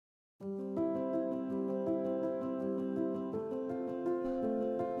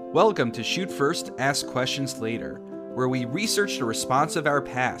Welcome to Shoot First, Ask Questions Later, where we research the response of our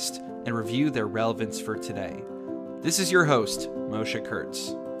past and review their relevance for today. This is your host, Moshe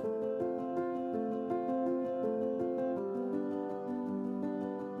Kurtz.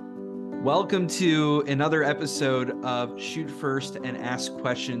 Welcome to another episode of Shoot First and Ask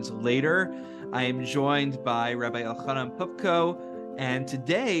Questions Later. I am joined by Rabbi Elchanan Poupko, and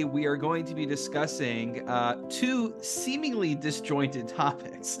today we are going to be discussing two seemingly disjointed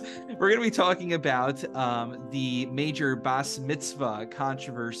topics. We're going to be talking about the major bas mitzvah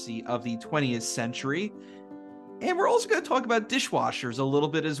controversy of the 20th century, and we're also going to talk about dishwashers a little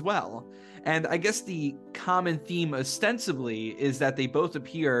bit as well. And I guess the common theme ostensibly is that they both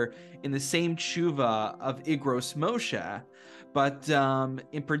appear in the same tshuva of Igros Moshe. But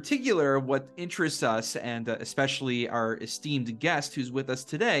in particular, what interests us, and especially our esteemed guest who's with us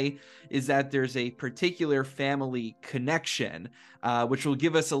today, is that there's a particular family connection, which will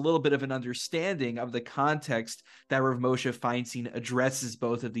give us a little bit of an understanding of the context that Rav Moshe Feinstein addresses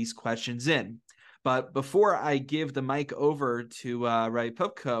both of these questions in. But before I give the mic over to Rabbi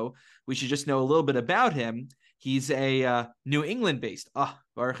Poupko, we should just know a little bit about him. He's a New England-based,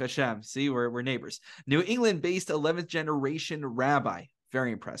 Baruch Hashem, see, we're neighbors. New England-based 11th generation rabbi,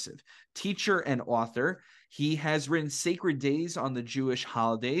 very impressive, teacher and author. He has written Sacred Days on the Jewish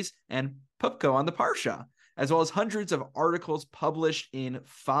holidays and Poupko on the Parsha, as well as hundreds of articles published in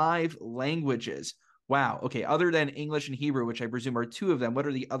 5 languages. Wow, okay, other than English and Hebrew, which I presume are 2 of them, what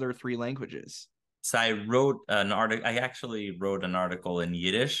are the other 3 languages? So I wrote an article. I actually wrote an article in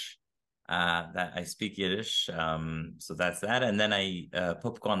Yiddish. That I speak Yiddish, so that's that. And then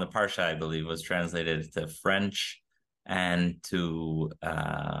Poupko on the Parsha, I believe, was translated to French and to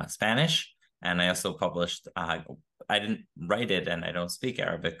Spanish. And I also published. I didn't write it, and I don't speak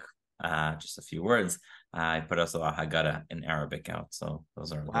Arabic. Just a few words. I put also a Haggadah in Arabic out. So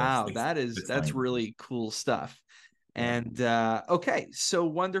those are wow. That's really cool stuff. And okay, so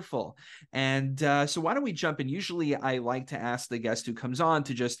wonderful. And so why don't we jump in? Usually I like to ask the guest who comes on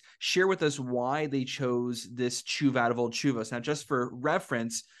to just share with us why they chose this tshuva out of all tshuvos. Now, just for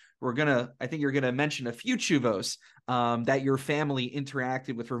reference, I think you're gonna mention a few tshuvos that your family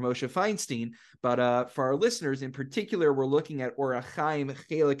interacted with Rav Moshe Feinstein. But for our listeners in particular, we're looking at Orach Chaim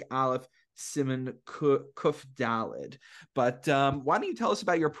Chelik Aleph Siman Kuf Dalid. But why don't you tell us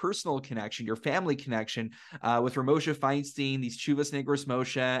about your personal connection, your family connection with Rav Moshe Feinstein, these tshuvas in Igros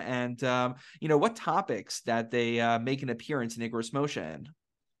Moshe, and what topics that they make an appearance in Igros Moshe in?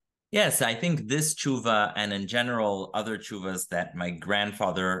 Yes, I think this tshuva and in general other tshuvas that my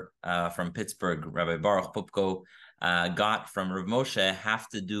grandfather from Pittsburgh, Rabbi Baruch Poupko, got from Rav Moshe have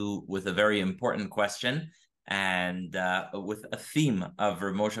to do with a very important question and with a theme of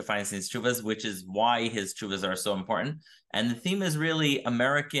Rav Moshe Feinstein's tshuvas, which is why his tshuvas are so important. And the theme is really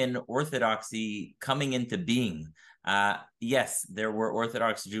American Orthodoxy coming into being. Yes, there were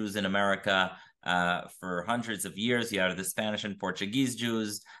Orthodox Jews in America for hundreds of years. You have the Spanish and Portuguese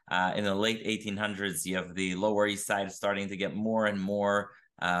Jews. In the late 1800s, you have the Lower East Side starting to get more and more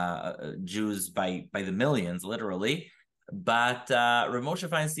Jews by the millions, literally. But Rav Moshe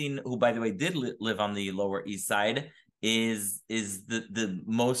Feinstein, who, by the way, did live on the Lower East Side, is the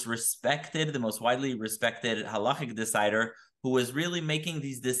most respected, the most widely respected halachic decider who was really making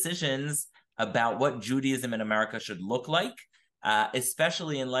these decisions about what Judaism in America should look like,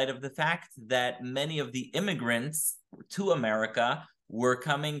 especially in light of the fact that many of the immigrants to America were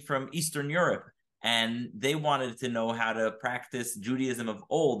coming from Eastern Europe, and they wanted to know how to practice Judaism of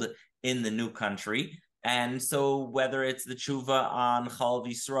old in the new country. And so whether it's the tshuva on Chal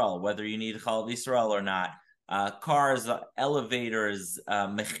V'Yisrael, whether you need Chal V'Yisrael or not, cars, elevators,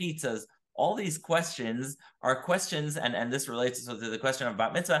 mechitzas, all these questions are questions, and this relates to the question of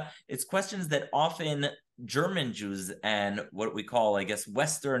bat mitzvah, it's questions that often German Jews and what we call, I guess,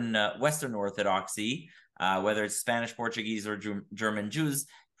 Western Orthodoxy, whether it's Spanish, Portuguese, or German Jews,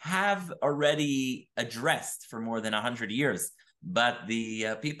 have already addressed for more than 100 years. But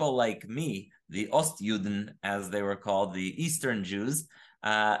the people like me, the Ostjuden, as they were called, the Eastern Jews,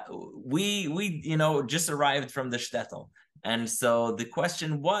 we just arrived from the shtetl. And so the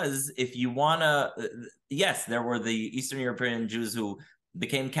question was, if you want to, yes, there were the Eastern European Jews who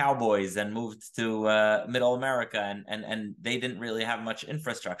became cowboys and moved to Middle America, and they didn't really have much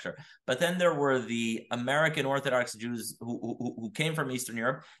infrastructure. But then there were the American Orthodox Jews who came from Eastern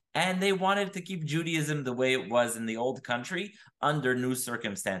Europe, and they wanted to keep Judaism the way it was in the old country under new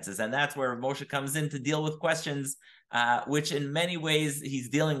circumstances. And that's where Moshe comes in to deal with questions, which in many ways he's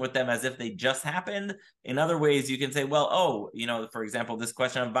dealing with them as if they just happened. In other ways, you can say, well, for example, this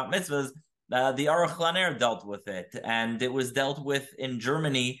question of bat mitzvahs, The Aruch LaNer dealt with it, and it was dealt with in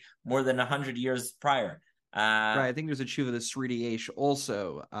Germany more than 100 years prior. Right, I think there's a tshuva, the Sridi Eish,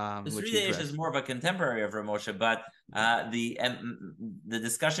 also, The which Sri he Deish is addressed. more of a contemporary of Rav Moshe, but the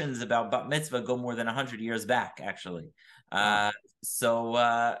discussions about bat mitzvah go more than 100 years back, actually. Wow.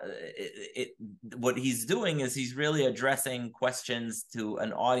 What he's doing is he's really addressing questions to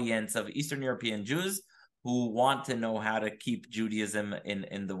an audience of Eastern European Jews who want to know how to keep Judaism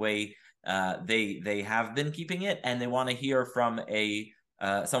in the way they have been keeping it, and they want to hear from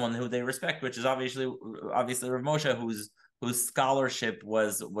someone who they respect, which is obviously Rav Moshe, whose scholarship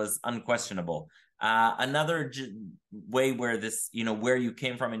was unquestionable. Another way where this, where you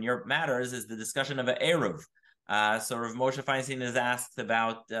came from in Europe matters is the discussion of an Eruv. So Rav Moshe Feinstein is asked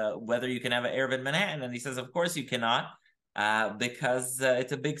about whether you can have an Eruv in Manhattan, and he says, of course you cannot, because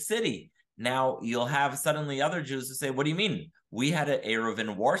it's a big city. Now you'll have suddenly other Jews who say, what do you mean? We had an Eruv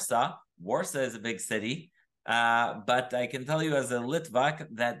in Warsaw. Warsaw is a big city. But I can tell you as a Litvak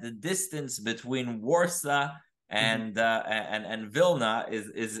that the distance between Warsaw and Vilna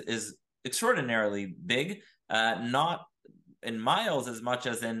is extraordinarily big, not in miles as much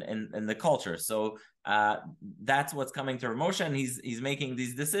as in the culture. So that's what's coming to Rav Moshe, and he's making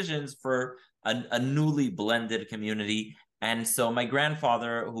these decisions for a newly blended community. And so my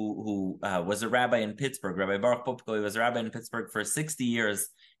grandfather, who was a rabbi in Pittsburgh, Rabbi Baruch Poupko, he was a rabbi in Pittsburgh for 60 years.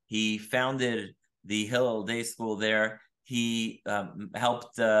 He founded the Hillel Day School there. He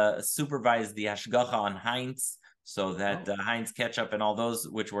helped supervise the hashgacha on Heinz, so that Heinz ketchup and all those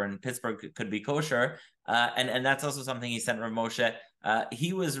which were in Pittsburgh could be kosher. And that's also something he sent Rav Moshe.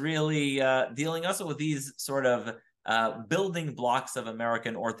 He was really dealing also with these sort of building blocks of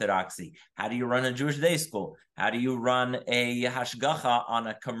American Orthodoxy. How do you run a Jewish day school? How do you run a hashgacha on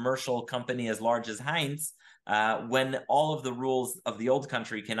a commercial company as large as Heinz, when all of the rules of the old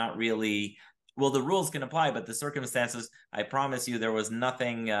country cannot really... Well, the rules can apply, but the circumstances, I promise you, there was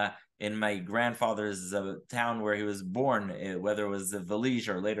nothing in my grandfather's town where he was born, whether it was Velizh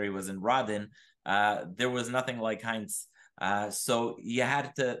or later he was in Radin, there was nothing like Heinz. So you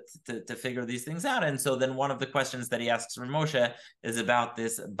had to figure these things out. And so then one of the questions that he asks Rav Moshe is about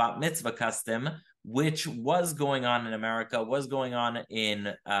this bat mitzvah custom, which was going on in America, was going on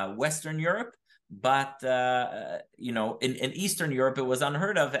in Western Europe. But in Eastern Europe, it was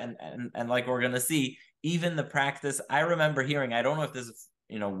unheard of, and like we're going to see, even the practice. I remember hearing. I don't know if this is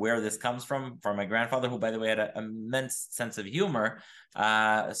where this comes from my grandfather, who, by the way, had an immense sense of humor.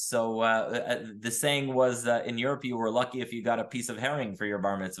 The saying was, in Europe, you were lucky if you got a piece of herring for your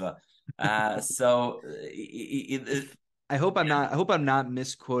bar mitzvah. I hope I'm not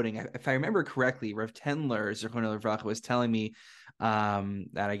misquoting. If I remember correctly, Rav Tendler Zechrono Livracha was telling me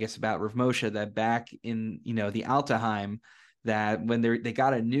that, I guess, about Rav Moshe, that back in the Altaheim, that when they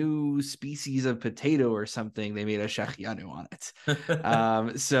got a new species of potato or something, they made a shechianu on it.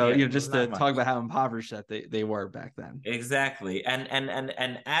 Just to talk about how impoverished that they were back then. Exactly, and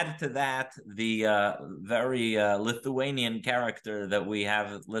add to that the very Lithuanian character that we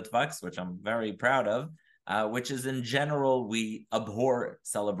have at Litvaks, which I'm very proud of. Which is, in general, we abhor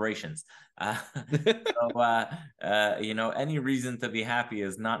celebrations. Any reason to be happy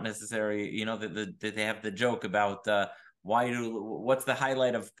is not necessary. That they have the joke about what's the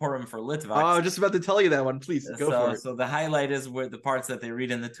highlight of Purim for Litvaks? Oh, I was just about to tell you that one. Please go for it. So the highlight is where the parts that they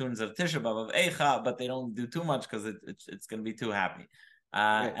read in the tunes of Tisha B'Av of Eicha, but they don't do too much because it's going to be too happy.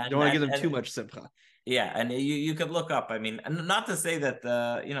 Right. Don't want to give them too much simcha. Yeah, and you could look up. I mean, not to say that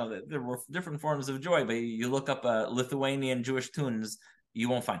there were different forms of joy, but you look up Lithuanian Jewish tunes, you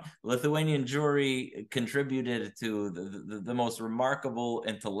won't find. Lithuanian Jewry contributed to the most remarkable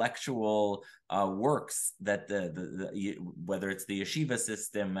intellectual works that whether it's the yeshiva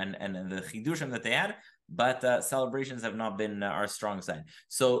system and the chidushim that they had, but celebrations have not been our strong side.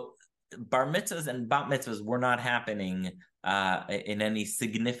 So bar mitzvahs and bat mitzvahs were not happening in any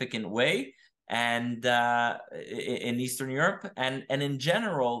significant way. And in Eastern Europe, and in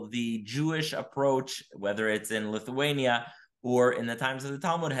general, the Jewish approach, whether it's in Lithuania or in the times of the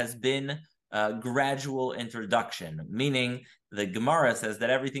Talmud, has been gradual introduction, meaning the Gemara says that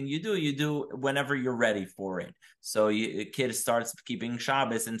everything you do whenever you're ready for it. So a kid starts keeping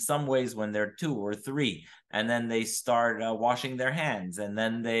Shabbos in some ways when they're 2 or 3, and then they start washing their hands, and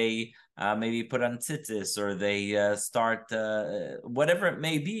then they maybe put on tzitzis, or they start whatever it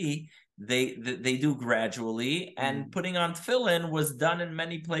may be. They do gradually, and putting on tefillin was done in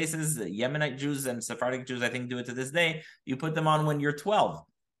many places. Yemenite Jews and Sephardic Jews, I think, do it to this day. You put them on when you're 12.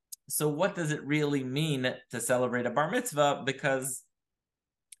 So what does it really mean to celebrate a bar mitzvah? Because,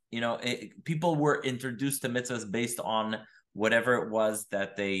 people were introduced to mitzvahs based on whatever it was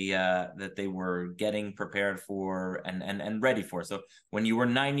that they were getting prepared for and ready for. So when you were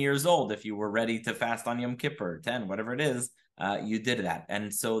 9 years old, if you were ready to fast on Yom Kippur, 10, whatever it is, you did that.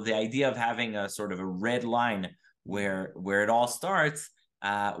 And so the idea of having a sort of a red line where it all starts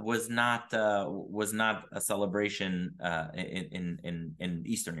was not a celebration in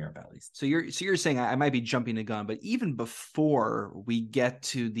Eastern Europe, at least. So you're saying, I might be jumping the gun, but even before we get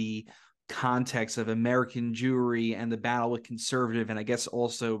to the context of American Jewry and the battle with conservative and I guess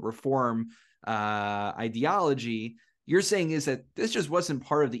also reform ideology, you're saying is that this just wasn't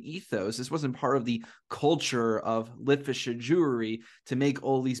part of the ethos. This wasn't part of the culture of Litvische Jewry to make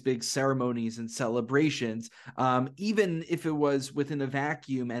all these big ceremonies and celebrations, even if it was within a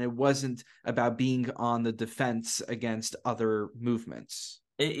vacuum and it wasn't about being on the defense against other movements.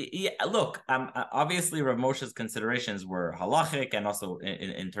 Yeah, look, obviously Rav Moshe's considerations were halachic and also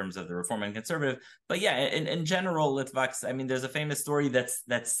in terms of the reform and conservative. But yeah, in general, Litvaks, I mean, there's a famous story that's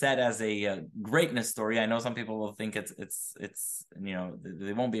set as a greatness story. I know some people will think it's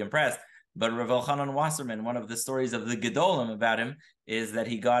they won't be impressed. But Rav Elchanan Wasserman, one of the stories of the Gedolim about him is that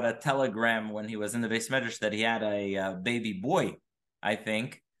he got a telegram when he was in the Beis Medrash that he had a baby boy, I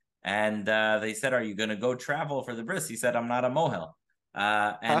think. And they said, "Are you going to go travel for the bris?" He said, "I'm not a mohel."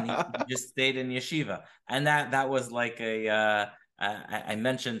 And he just stayed in yeshiva, and that was like I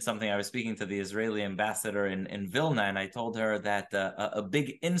mentioned something. I was speaking to the Israeli ambassador in Vilna, and I told her that a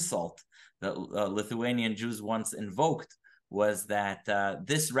big insult that Lithuanian Jews once invoked was that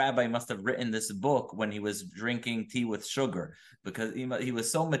this rabbi must have written this book when he was drinking tea with sugar, because he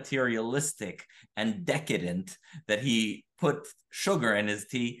was so materialistic and decadent that he put sugar in his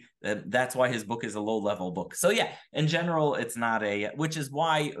tea. That's why his book is a low-level book. So yeah, in general, it's not which is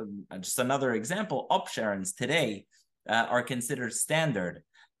why, just another example, upsharons today are considered standard,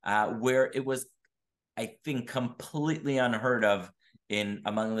 where it was, I think, completely unheard of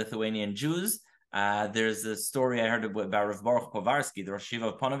among Lithuanian Jews. There's a story I heard about Rav Baruch Povarsky, the Rosh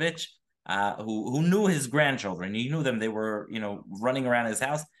Yeshiva of Ponovitch, who knew his grandchildren. He knew them. They were, running around his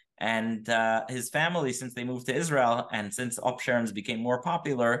house. And his family, since they moved to Israel and since upsharons became more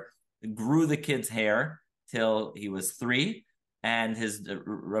popular, grew the kid's hair till he was 3. And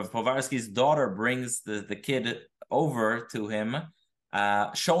Rav Povarsky's daughter brings the kid over to him,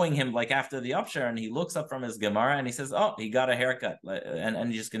 showing him, like, after the upshare, and he looks up from his Gemara and he says, "Oh, he got a haircut,"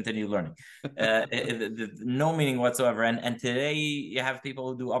 and he just continued learning. No meaning whatsoever. And today you have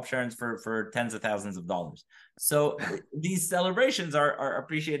people who do upsharons for tens of thousands of dollars. So these celebrations are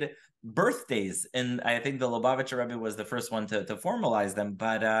appreciated. Birthdays, and I think the Lubavitcher Rebbe was the first one to formalize them,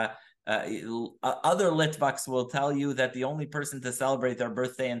 but other Litvaks will tell you that the only person to celebrate their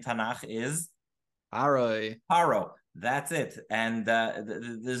birthday in Tanakh is Paro. That's it. And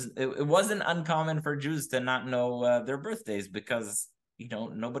it wasn't uncommon for Jews to not know their birthdays because,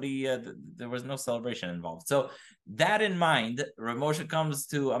 nobody, there was no celebration involved. So that in mind, Rav Moshe comes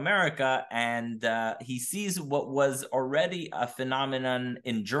to America and he sees what was already a phenomenon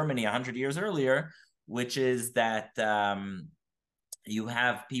in Germany 100 years earlier, which is that you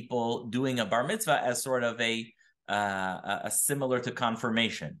have people doing a bar mitzvah as sort of a similar to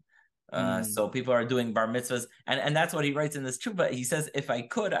confirmation. So people are doing bar mitzvahs, and that's what he writes in this tshuva. He says, if I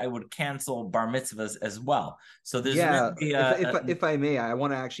could, I would cancel bar mitzvahs as well. So there's really, if I may, I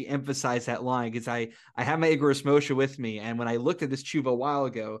want to actually emphasize that line because I have my Igros Moshe with me, and when I looked at this tshuva a while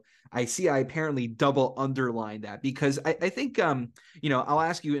ago, I apparently double underlined that because I think I'll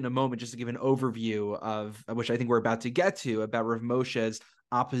ask you in a moment just to give an overview of which I think we're about to get to about Rav Moshe's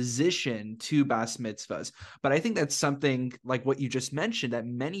opposition to bas mitzvahs. But I think that's something like what you just mentioned, that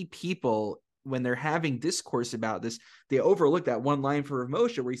many people, when they're having discourse about this, they overlook that one line for Rav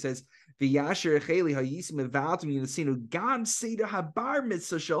Moshe where he says, I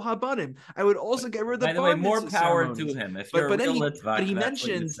would also get rid of the by the way, more power ceremonies. to him. If you're But he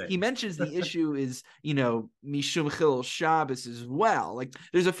mentions the issue is mishum chil Shabbos as well. Like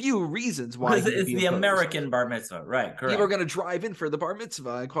there's a few reasons why it's the opposed. American bar mitzvah, right? Correct. People are going to drive in for the bar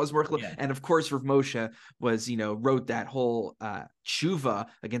mitzvah and cause more. Yeah. And of course, Rav Moshe was wrote that whole tshuva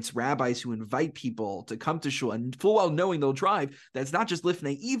against rabbis who invite people to come to shul and full well knowing they'll drive. That's not just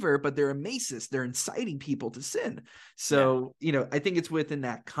lifnei iver, but they're a masis. They're inciting people to sin. So I think it's within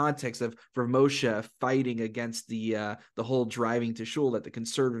that context of Rav Moshe fighting against the whole driving to shul that the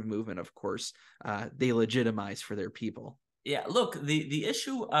conservative movement, of course, they legitimize for their people. Yeah, look, the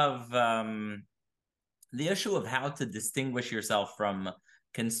issue of how to distinguish yourself from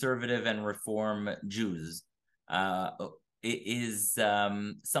conservative and reform Jews is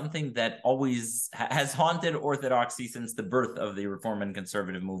something that always has haunted Orthodoxy since the birth of the reform and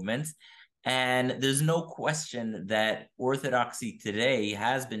conservative movements. And there's no question that Orthodoxy today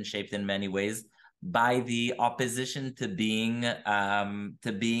has been shaped in many ways by the opposition to being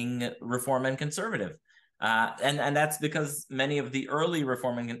reform and conservative. And that's because many of the early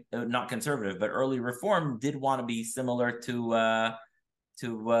reform, and not conservative, but early reform did want to be similar to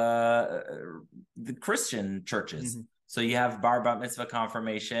the Christian churches. Mm-hmm. So you have bar bat mitzvah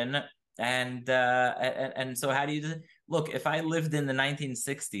confirmation, and so how do you look? If I lived in the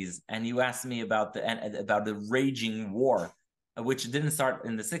 1960s and you asked me about the raging war, which didn't start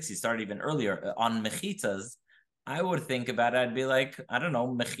in the 60s, started even earlier, on mechitzas, I would think about it. I'd be like, I don't know,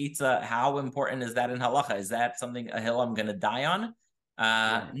 mechitza, how important is that in halacha? Is that something, a hill I'm going to die on?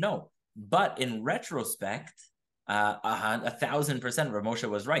 No. But in retrospect, 1,000%, Rav Moshe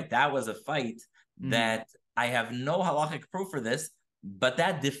was right. That was a fight that I have no halachic proof for this, but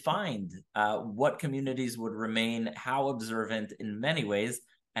that defined what communities would remain, how observant in many ways.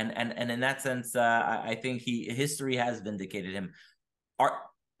 And in that sense, I think history has vindicated him.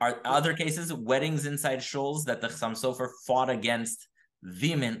 Are other cases, weddings inside shuls that the Chassam Sofer fought against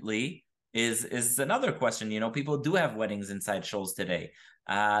vehemently is another question. You know, people do have weddings inside shuls today.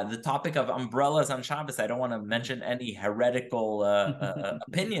 The topic of umbrellas on Shabbos, I don't want to mention any heretical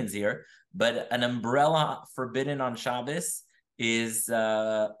opinions here, but an umbrella forbidden on Shabbos is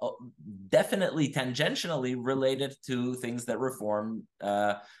definitely tangentially related to things that Reform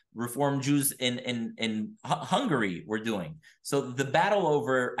Jews in Hungary were doing. So the battle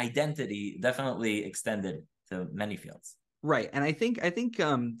over identity definitely extended to many fields. Right. And I think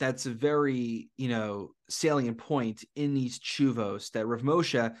that's a very, salient point in these chuvos that Rav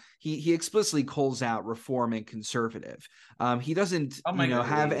Moshe, he explicitly calls out reform and conservative. He doesn't,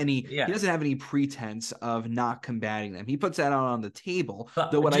 have any, he doesn't have any pretense of not combating them. He puts that out on the table.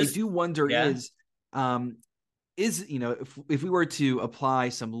 But though what I do wonder is, if we were to apply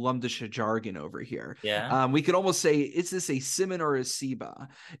some lumdisha jargon over here, we could almost say, is this a siman or a siba?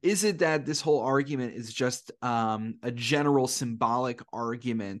 Is it that this whole argument is just a general symbolic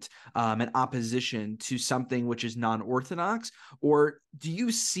argument, an opposition to something which is non-orthodox? Or do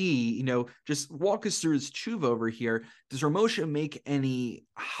you see, just walk us through his tshuva over here, does Rav Moshe make any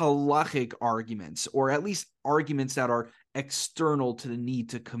halachic arguments, or at least arguments that are external to the need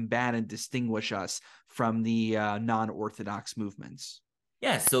to combat and distinguish us from the non-orthodox movements?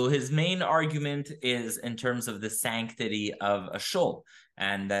 Yeah, so his main argument is in terms of the sanctity of a shul,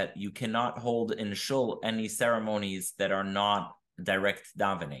 and that you cannot hold in shul any ceremonies that are not direct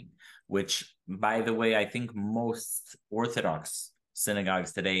davening, which, by the way, I think most Orthodox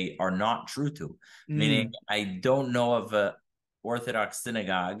synagogues today are not true to. Meaning, I don't know of a Orthodox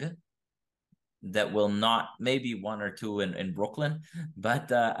synagogue that will not, maybe one or two in Brooklyn,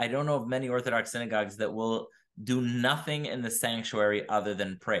 but I don't know of many Orthodox synagogues that will do nothing in the sanctuary other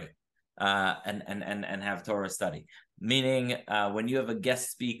than pray and have Torah study. Meaning, when you have a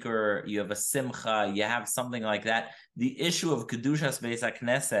guest speaker, you have a simcha, you have something like that, the issue of kedushas beis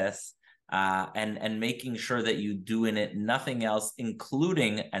hakneses and making sure that you do in it nothing else,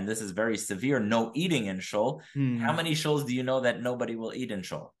 including, and this is very severe, no eating in shul. How many shuls do you know that nobody will eat in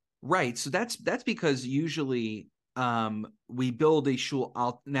shul? Right. So that's because usually we build a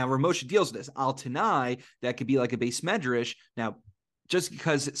shul. Now, Rav Moshe deals with this. Al Tanai, that could be like a base medrash. Now, just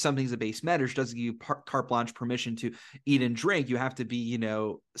because something's a base medrash doesn't give you carte blanche permission to eat and drink. You have to be,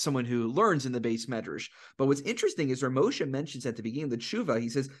 someone who learns in the base medrash. But what's interesting is Rav Moshe mentions at the beginning of the tshuva, he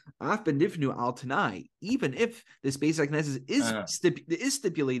says, Af benivnu al tanai, even if this base hakneses is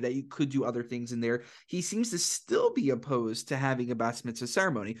stipulated that you could do other things in there, he seems to still be opposed to having a bas mitzvah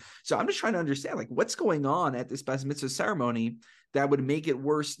ceremony. So I'm just trying to understand, what's going on at this bas mitzvah ceremony that would make it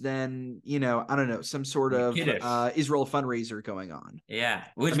worse than, I don't know, some sort of Israel fundraiser going on. Yeah.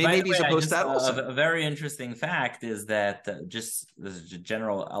 Which, maybe he's opposed to that also. A very interesting fact is that just as a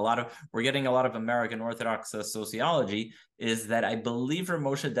general, we're getting a lot of American Orthodox sociology, is that I believe Rav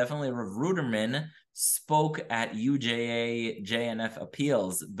Moshe, definitely Rav Ruderman, spoke at UJA JNF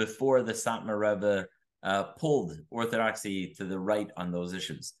appeals before the Satmar Rebbe pulled Orthodoxy to the right on those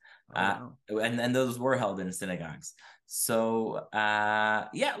issues. And those were held in synagogues. So,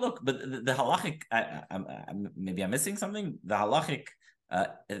 look, but the halachic, maybe I'm missing something. The halachic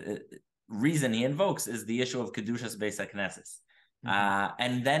reason he invokes is the issue of kedushas beis hakneses.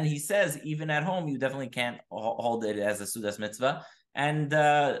 And then he says, even at home, you definitely can't hold it as a sudas mitzvah. And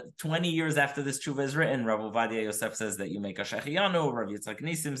 20 years after this tshuva is written, Rav Ovadia Yosef says that you make a shechiyanu. Rav Yitzchak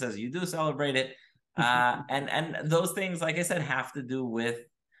Nisim says you do celebrate it. And those things, like I said, have to do with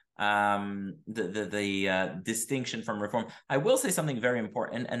distinction from reform. I will say something very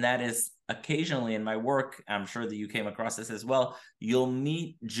important, and that is occasionally in my work, I'm sure that you came across this as well, you'll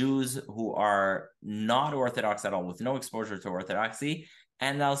meet Jews who are not Orthodox at all, with no exposure to Orthodoxy,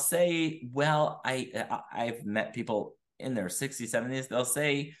 and they'll say, well, I've met people in their 60s, 70s, they'll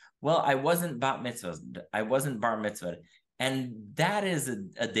say, well, I wasn't bat mitzvah, I wasn't bar mitzvah. And that is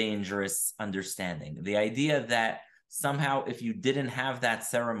a dangerous understanding. The idea that somehow if you didn't have that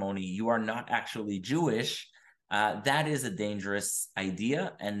ceremony, you are not actually Jewish, that is a dangerous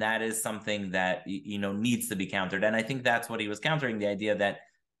idea. And that is something that, needs to be countered. And I think that's what he was countering, the idea that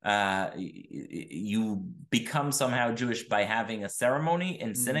you become somehow Jewish by having a ceremony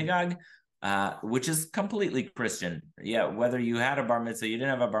in synagogue, which is completely Christian. Yeah, whether you had a bar mitzvah, you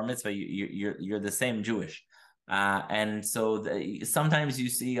didn't have a bar mitzvah, you're the same Jewish. And so sometimes you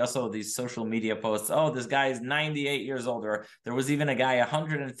see also these social media posts, oh, this guy is 98 years old, or there was even a guy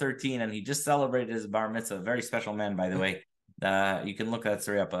 113 and he just celebrated his bar mitzvah, a very special man, by the way. You can look that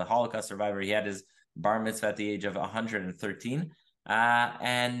story up, a Holocaust survivor. He had his bar mitzvah at the age of 113.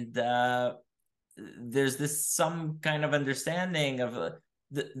 There's this some kind of understanding of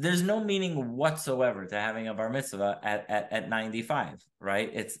there's no meaning whatsoever to having a bar mitzvah at 95, right?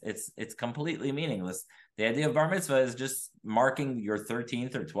 It's completely meaningless. The idea of bar mitzvah is just marking your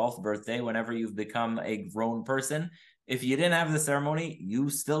 13th or 12th birthday whenever you've become a grown person. If you didn't have the ceremony, you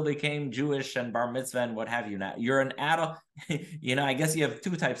still became Jewish and bar mitzvah and what have you. Now you're an adult. I guess you have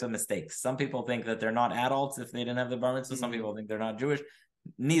two types of mistakes. Some people think that they're not adults if they didn't have the bar mitzvah. Some people think they're not Jewish.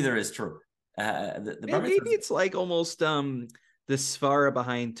 Neither is true. The bar mitzvah, maybe it's like almost the svara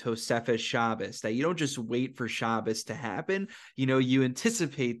behind Tosefes Shabbos, that you don't just wait for Shabbos to happen. You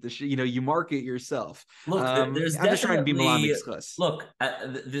anticipate you mark it yourself. Look, there's I'm just trying to be definitely Malam. Look,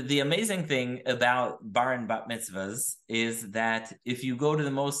 the amazing thing about bar and bat mitzvahs is that if you go to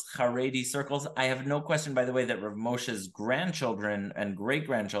the most Haredi circles, I have no question, by the way, that Rav Moshe's grandchildren and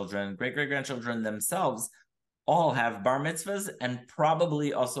great-grandchildren, great-great-grandchildren themselves all have bar mitzvahs and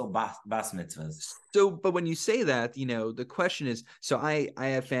probably also bas mitzvahs. So, but when you say that, the question is, so I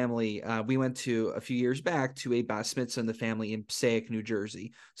have family, we went to a few years back to a bas mitzvah in the family in Passaic, New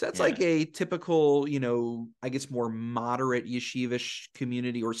Jersey. So that's like a typical, I guess more moderate yeshivish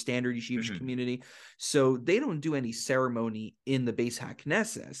community or standard yeshivish community. So they don't do any ceremony in the Beis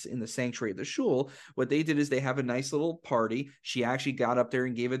HaKnesses, in the sanctuary of the shul. What they did is they have a nice little party. She actually got up there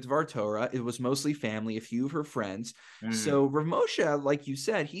and gave a Dvar Torah. It was mostly family, a few of her friends. So Rav Moshe, like you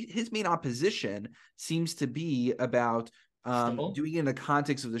said, his main opposition seems to be about doing it in the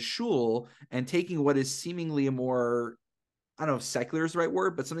context of the shul and taking what is seemingly a more, I don't know if secular is the right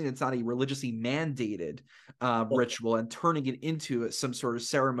word, but something that's not a religiously mandated ritual and turning it into some sort of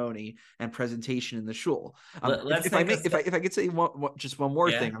ceremony and presentation in the shul. If I could say just one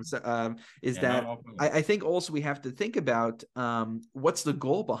more thing, I think also we have to think about what's the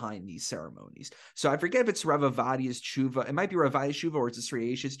goal behind these ceremonies. So I forget if it's Rav Avadia's tshuva. It might be Rav Avadia's tshuva or it's a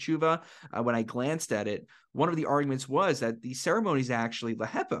Sreish's tshuva. When I glanced at it, one of the arguments was that these ceremonies actually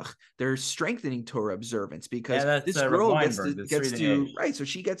lahepach, they're strengthening Torah observance because this girl gets to right, so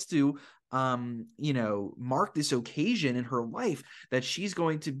she gets to mark this occasion in her life that she's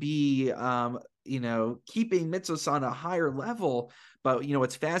going to be keeping mitzvahs on a higher level. But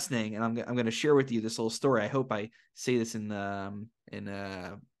what's fascinating, and I'm going to share with you this little story. I hope I say this in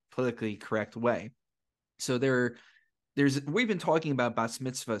a politically correct way. So we've been talking about bas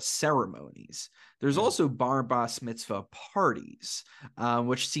mitzvah ceremonies. There's also bar bas mitzvah parties,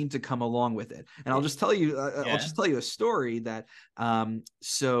 which seem to come along with it. And I'll just tell you, a story that,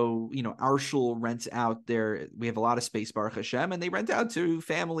 our shul rents out there. We have a lot of space, Baruch Hashem, and they rent out to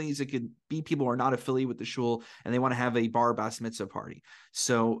families. It could be people who are not affiliated with the shul, and they want to have a bar bas mitzvah party.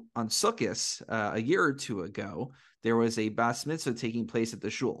 So on Sukkot, a year or two ago, there was a bas mitzvah taking place at the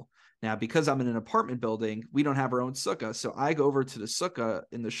shul. Now, because I'm in an apartment building, we don't have our own sukkah. So I go over to the sukkah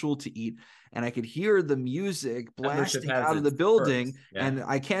in the shul to eat, and I could hear the music blasting out of the building. And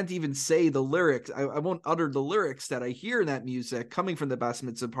I can't even say the lyrics. I won't utter the lyrics that I hear in that music coming from the bas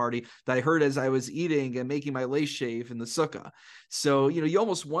mitzvah party that I heard as I was eating and making my lace shave in the sukkah. So, you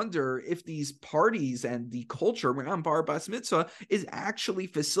almost wonder if these parties and the culture around bar bas mitzvah is actually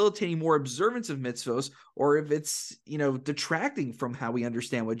facilitating more observance of mitzvos, or if it's, detracting from how we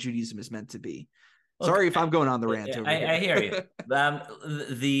understand what Judaism is meant to be. Sorry if I'm going on the rant over here. I hear you.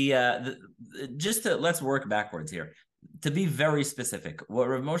 Let's work backwards here. To be very specific, what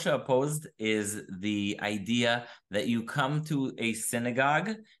Rav Moshe opposed is the idea that you come to a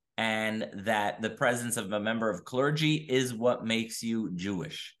synagogue and that the presence of a member of clergy is what makes you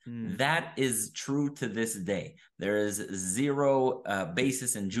Jewish. That is true to this day. There is zero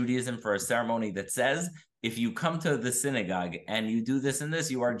basis in Judaism for a ceremony that says, if you come to the synagogue and you do this and this,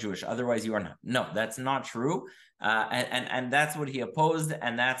 you are Jewish. Otherwise, you are not. No, that's not true. And that's what he opposed,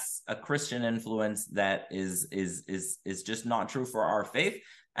 and that's a Christian influence that is just not true for our faith.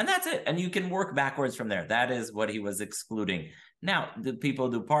 And that's it. And you can work backwards from there. That is what he was excluding. Now, do people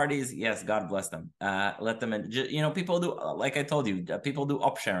do parties? Yes, God bless them. Let them, people do, like I told you, people do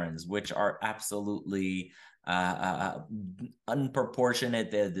opsharons, which are absolutely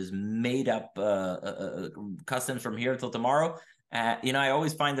unproportionate. There's made up customs from here till tomorrow. I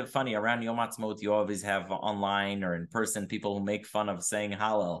always find it funny around Yom Ha'atzmaut. You always have online or in person people who make fun of saying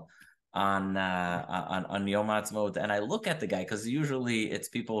Hallel on Yom Ha'atzmaut, and I look at the guy because usually it's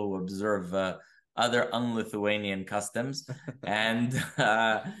people who observe other un-Lithuanian customs, and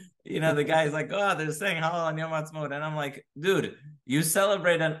the guy's like, oh, they're saying Hallel on Yom Ha'atzmaut, and I'm like, dude, you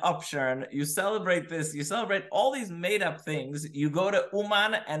celebrate an upsharn, you celebrate this, you celebrate all these made-up things, you go to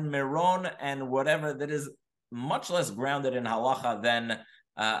Uman and Meron and whatever that is much less grounded in halacha than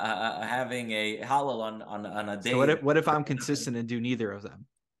having a Hallel on a day. So what if I'm consistent and do neither of them?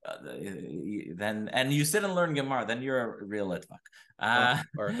 Then and you sit and learn Gemara, then you're a real Litvak.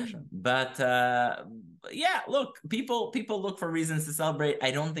 But yeah, look, people look for reasons to celebrate. I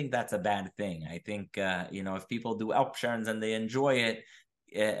don't think that's a bad thing. I think if people do Elpsharns and they enjoy it,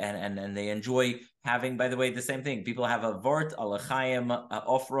 and they enjoy having, by the way, the same thing. People have a Vort, a L'chaim, a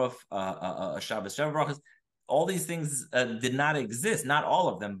Ofruf, a Shabbos Sheva Brachos. All these things did not exist, not all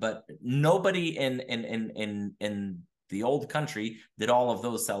of them, but nobody in the old country did all of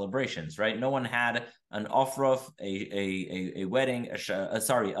those celebrations, right? No one had an ofruf, a wedding,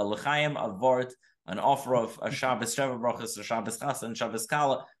 a l'chaim, a vort, an ofruf, a Shabbos Sheva Brachos, a Shabbos Chassan, Shabbos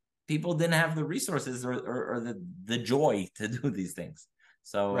Kala. People didn't have the resources or the joy to do these things.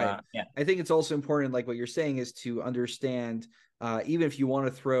 So right. I think it's also important, like what you're saying, is to understand, even if you want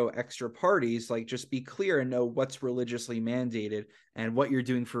to throw extra parties, like just be clear and know what's religiously mandated and what you're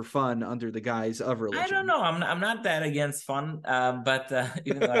doing for fun under the guise of religion. I don't know. I'm not that against fun, but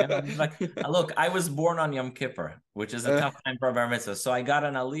even though I am, like, look, I was born on Yom Kippur, which is a tough time for a bar mitzvah. So I got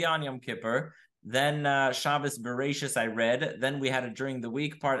an aliyah on Yom Kippur. Then Shabbos Bereshis I read. Then we had it during the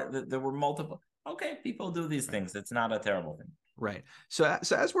week part. There were multiple. Okay, people do these things. It's not a terrible thing. Right. So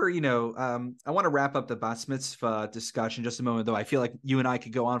as we're, I want to wrap up the Bas Mitzvah discussion just a moment, though I feel like you and I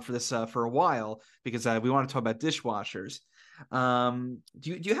could go on for this for a while because we want to talk about dishwashers. Do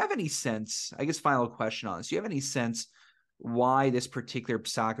you have any sense, I guess, final question on this, do you have any sense why this particular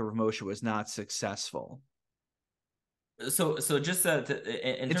psak of Rav Moshe was not successful? So just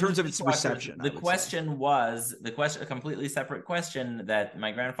in terms of its reception, a completely separate question that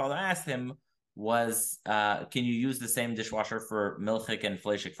my grandfather asked him was, can you use the same dishwasher for milchik and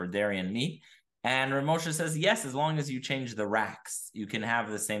fleishik, for dairy and meat? And Rav Moshe says, yes, as long as you change the racks, you can have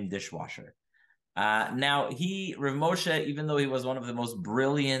the same dishwasher. Now, Rav Moshe, even though he was one of the most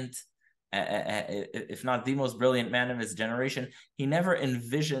brilliant, if not the most brilliant man of his generation, he never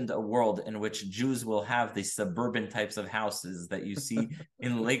envisioned a world in which Jews will have the suburban types of houses that you see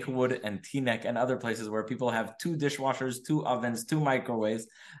in Lakewood and Teaneck and other places where people have 2 dishwashers, 2 ovens, 2 microwaves.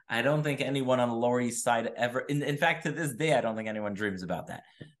 I don't think anyone on the Lower East Side ever, in fact, to this day, I don't think anyone dreams about that.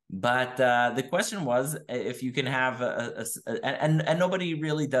 But the question was, if you can have and nobody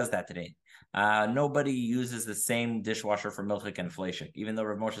really does that today. Nobody uses the same dishwasher for milchik and fleishik, even though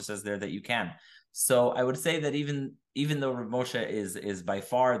Rav Moshe says there that you can. So I would say that even though Rav Moshe is by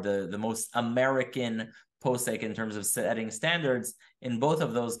far the most American posek in terms of setting standards, in both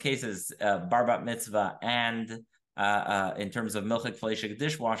of those cases, bar bat mitzvah and in terms of milchik fleishik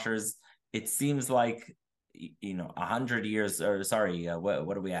dishwashers, it seems like 100 years, or sorry,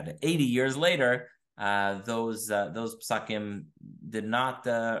 what are we at? 80 years later, those psakim did not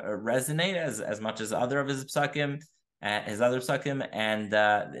resonate as much as other of his psakim, and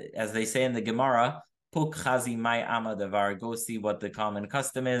as they say in the Gemara, puk chazi mai amadavar, go see what the common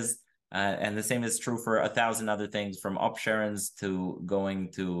custom is, and the same is true for 1,000 other things, from upsharons to going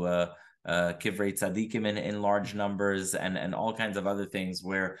to kivrei tzadikim in large numbers, and all kinds of other things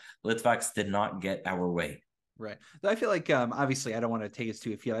where Litvaks did not get our way. Right. I feel like, obviously, I don't want to take it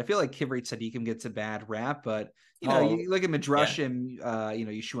too afield. I feel like Kivrei Tzadikim gets a bad rap, but you look at Midrashim,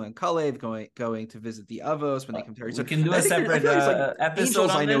 Yeshua and Kalev going to visit the Avos when they come to her. We can do a separate episode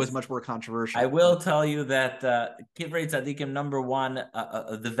Angels, on I know, this. is much more controversial. I will tell you that Kivrei Tzadikim, number one,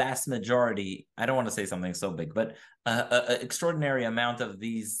 the vast majority, I don't want to say something so big, but extraordinary amount of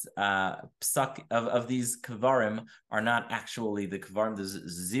these psak of these kvarim are not actually the kvarim. There's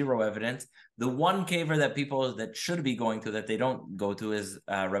zero evidence. The one kever that people that should be going to that they don't go to is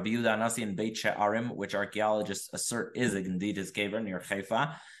Rabbi Yehuda Anasi in Beit She'arim, which archaeologists assert is indeed his kever near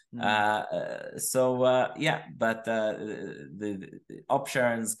Haifa. But the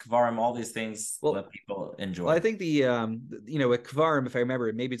Upsharons, Kvarim, all these things that people enjoy. Well, I think the at Kvarim, if I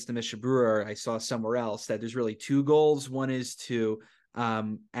remember, maybe it's the Mishabura I saw somewhere else, that there's really two goals. One is to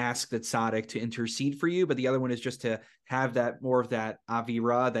ask the tzaddik to intercede for you, but the other one is just to have that more of that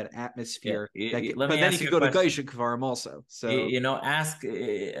avira, that atmosphere. But then you can go to Geisha Kvarim also. So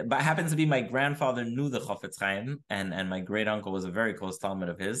but happens to be my grandfather knew the Chofetz Chaim, and my great uncle was a very close talmid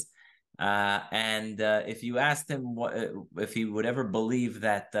of his. If you asked him if he would ever believe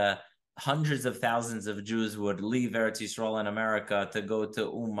that hundreds of thousands of Jews would leave Eretz Yisrael and America to go to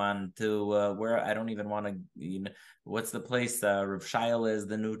Uman, to where I don't even want to, what's the place? Rav Shail is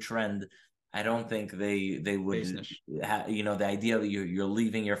the new trend. I don't think they would, the idea that you're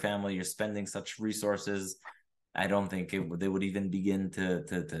leaving your family, you're spending such resources. I don't think they would even begin to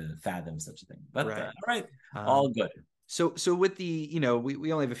fathom such a thing. But all right, all good. So with the,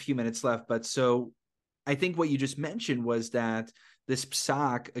 we only have a few minutes left, but so I think what you just mentioned was that this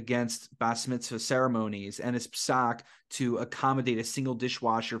psak against bas mitzvah ceremonies and this psak to accommodate a single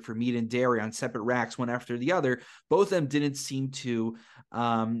dishwasher for meat and dairy on separate racks, one after the other, both of them didn't seem to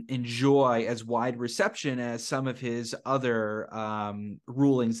enjoy as wide reception as some of his other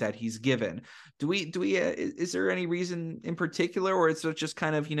rulings that he's given. Is there any reason in particular, or is it just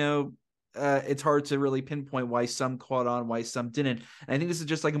kind of, it's hard to really pinpoint why some caught on, why some didn't? And I think this is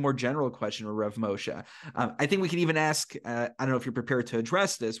just like a more general question with Rav Moshe. I think we can even ask, I don't know if you're prepared to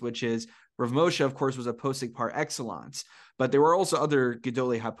address this, which is Rav Moshe, of course, was a posek par excellence, but there were also other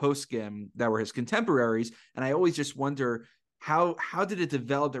Gedolei HaPoskim that were his contemporaries. And I always just wonder, how did it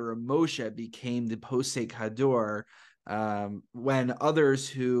develop that Rav Moshe became the posek hador when others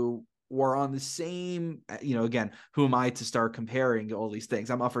who were on the same, again, who am I to start comparing all these things?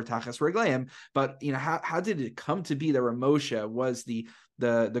 I'm offered tachas reglaim, but how did it come to be that Rav Moshe was the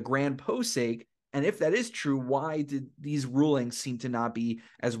grand posek? And if that is true, why did these rulings seem to not be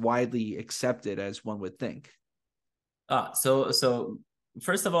as widely accepted as one would think? So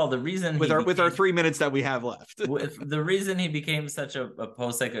first of all, the reason with our 3 minutes that we have left, the reason he became such a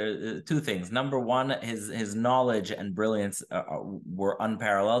posek, two things. Number one, his knowledge and brilliance were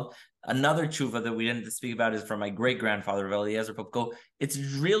unparalleled. Another tshuva that we didn't speak about is from my great grandfather, Rav Eliezer Poupko. It's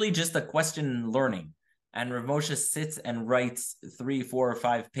really just a question in learning, and Rav Moshe sits and writes 3, 4, or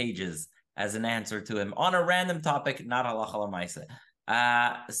 5 pages as an answer to him on a random topic, not halacha l'maaseh.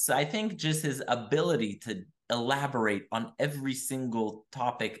 So I think just his ability to elaborate on every single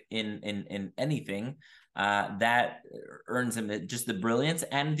topic in anything that earns him just the brilliance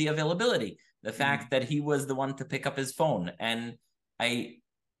and the availability. The fact that he was the one to pick up his phone. And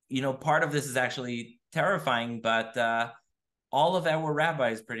part of this is actually terrifying, but all of our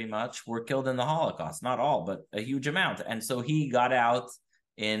rabbis pretty much were killed in the Holocaust. Not all, but a huge amount. And so he got out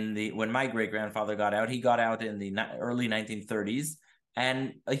when my great grandfather got out, he got out in the early 1930s.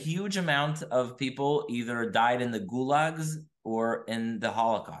 And a huge amount of people either died in the gulags or in the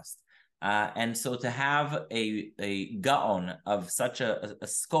Holocaust. And so to have a gaon of such a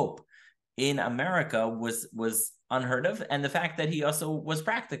scope in America was unheard of. And the fact that he also was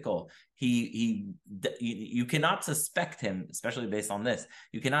practical. You cannot suspect him, especially based on this,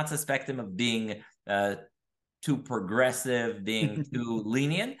 you cannot suspect him of being too progressive, being too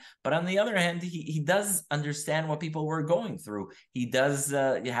lenient. But on the other hand, he does understand what people were going through. He does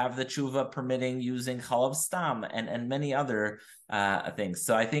have the tshuva permitting using chalav stam and many other things.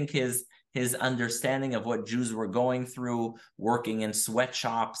 So I think his understanding of what Jews were going through, working in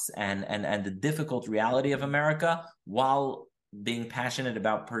sweatshops and the difficult reality of America, while being passionate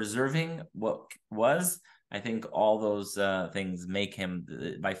about preserving what was, I think all those things make him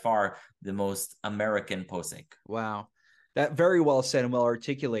by far the most American posek. Wow. That very well said and well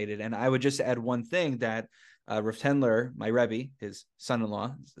articulated. And I would just add one thing that Rav Tendler, my Rebbe, his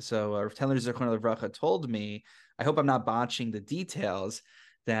son-in-law, so Rav Tendler Zechron Levracha told me, I hope I'm not botching the details,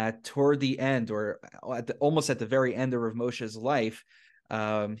 that toward the end, or almost at the very end of Rav Moshe's life,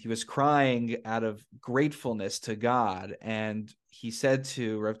 he was crying out of gratefulness to God. And he said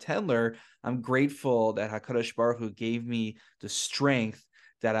to Rav Tendler, I'm grateful that HaKadosh Baruch Hu gave me the strength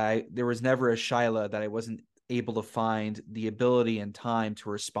that there was never a shaila that I wasn't able to find the ability and time to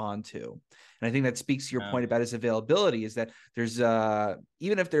respond to. And I think that speaks to your point about his availability, is that there's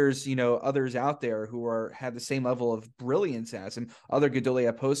even if there's others out there who have the same level of brilliance as him, other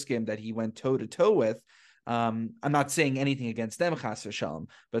Gedolei Poskim that he went toe to toe with. I'm not saying anything against them, chas v'shalom,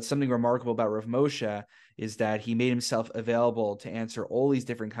 but something remarkable about Rav Moshe is that he made himself available to answer all these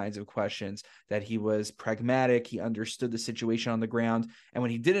different kinds of questions, that he was pragmatic, he understood the situation on the ground, and when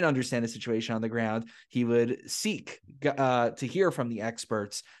he didn't understand the situation on the ground, he would seek to hear from the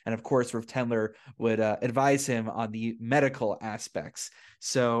experts, and of course, Rav Tendler would advise him on the medical aspects.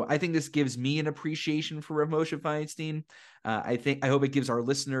 So I think this gives me an appreciation for Rav Moshe Feinstein. I hope it gives our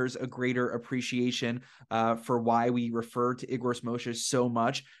listeners a greater appreciation for why we refer to Igros Moshe so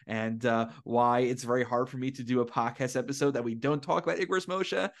much, and why it's very hard for me to do a podcast episode that we don't talk about Igros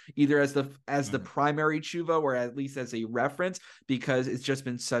Moshe, either as the primary tshuva or at least as a reference, because it's just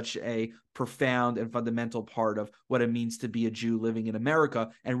been such a profound and fundamental part of what it means to be a Jew living in America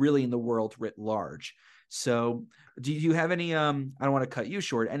and really in the world writ large. So do you have any, I don't want to cut you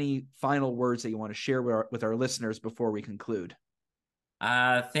short, any final words that you want to share with our listeners before we conclude?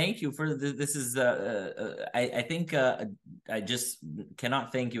 Thank you for this. Is I think I just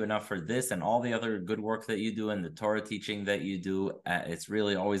cannot thank you enough for this and all the other good work that you do and the Torah teaching that you do. It's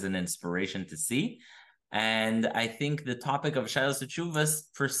really always an inspiration to see. And I think the topic of Shailos Teshuvos,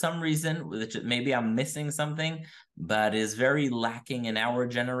 for some reason, which maybe I'm missing something, but is very lacking in our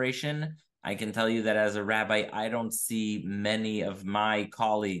generation. I can tell you that as a rabbi, I don't see many of my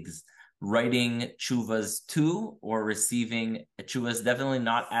colleagues writing tshuvas to or receiving tshuvas, definitely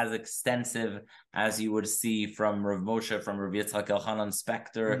not as extensive as you would see from Rav Moshe, from Rav Elchanan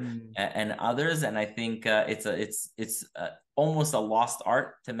Poupko, and others. And I think it's almost a lost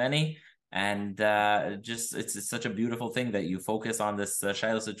art to many. And it's such a beautiful thing that you focus on this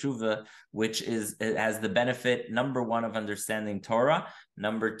Shailos Tshuva, which it has the benefit, number one, of understanding Torah,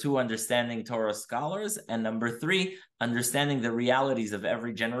 number two, understanding Torah scholars, and number three, understanding the realities of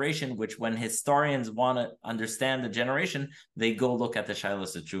every generation, which when historians want to understand the generation, they go look at the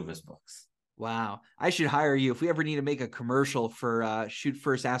Shailos Teshuvos books. Wow. I should hire you. If we ever need to make a commercial for Shoot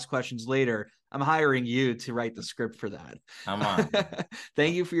First, Ask Questions Later, I'm hiring you to write the script for that. Come on.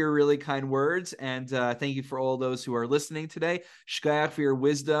 Thank you for your really kind words. And thank you for all those who are listening today. Shkayach for your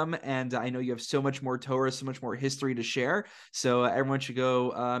wisdom. And I know you have so much more Torah, so much more history to share. So everyone should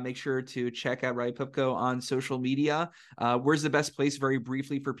go make sure to check out Rabbi Poupko on social media. Where's the best place, very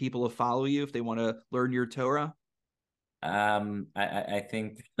briefly, for people to follow you if they want to learn your Torah? I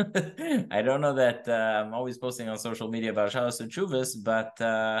think I don't know that I'm always posting on social media about Shailos Teshuvos, but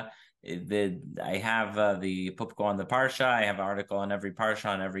I have the Poupko on the Parsha. I have an article on every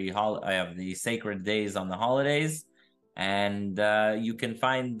Parsha, on every I have the sacred days on the holidays, and you can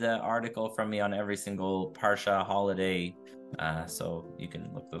find the article from me on every single Parsha holiday, so you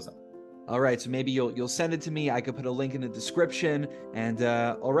can look those up. All right, so maybe you'll send it to me. I could put a link in the description. And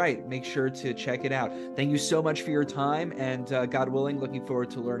all right, make sure to check it out. Thank you so much for your time. And God willing, looking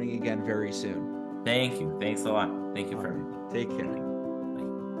forward to learning again very soon. Thank you. Thanks a lot. Thank you for everything. Take care.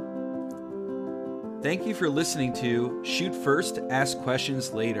 Thank you for listening to Shoot First, Ask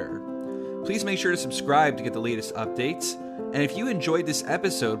Questions Later. Please make sure to subscribe to get the latest updates. And if you enjoyed this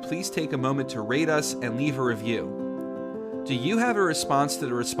episode, please take a moment to rate us and leave a review. Do you have a response to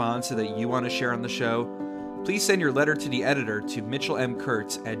the responsa that you want to share on the show? Please send your letter to the editor to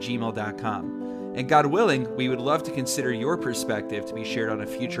mitchellmkurtz@gmail.com. And God willing, we would love to consider your perspective to be shared on a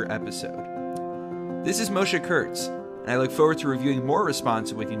future episode. This is Moshe Kurtz, and I look forward to reviewing more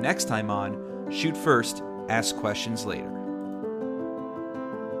responses with you next time on Shoot First, Ask Questions Later.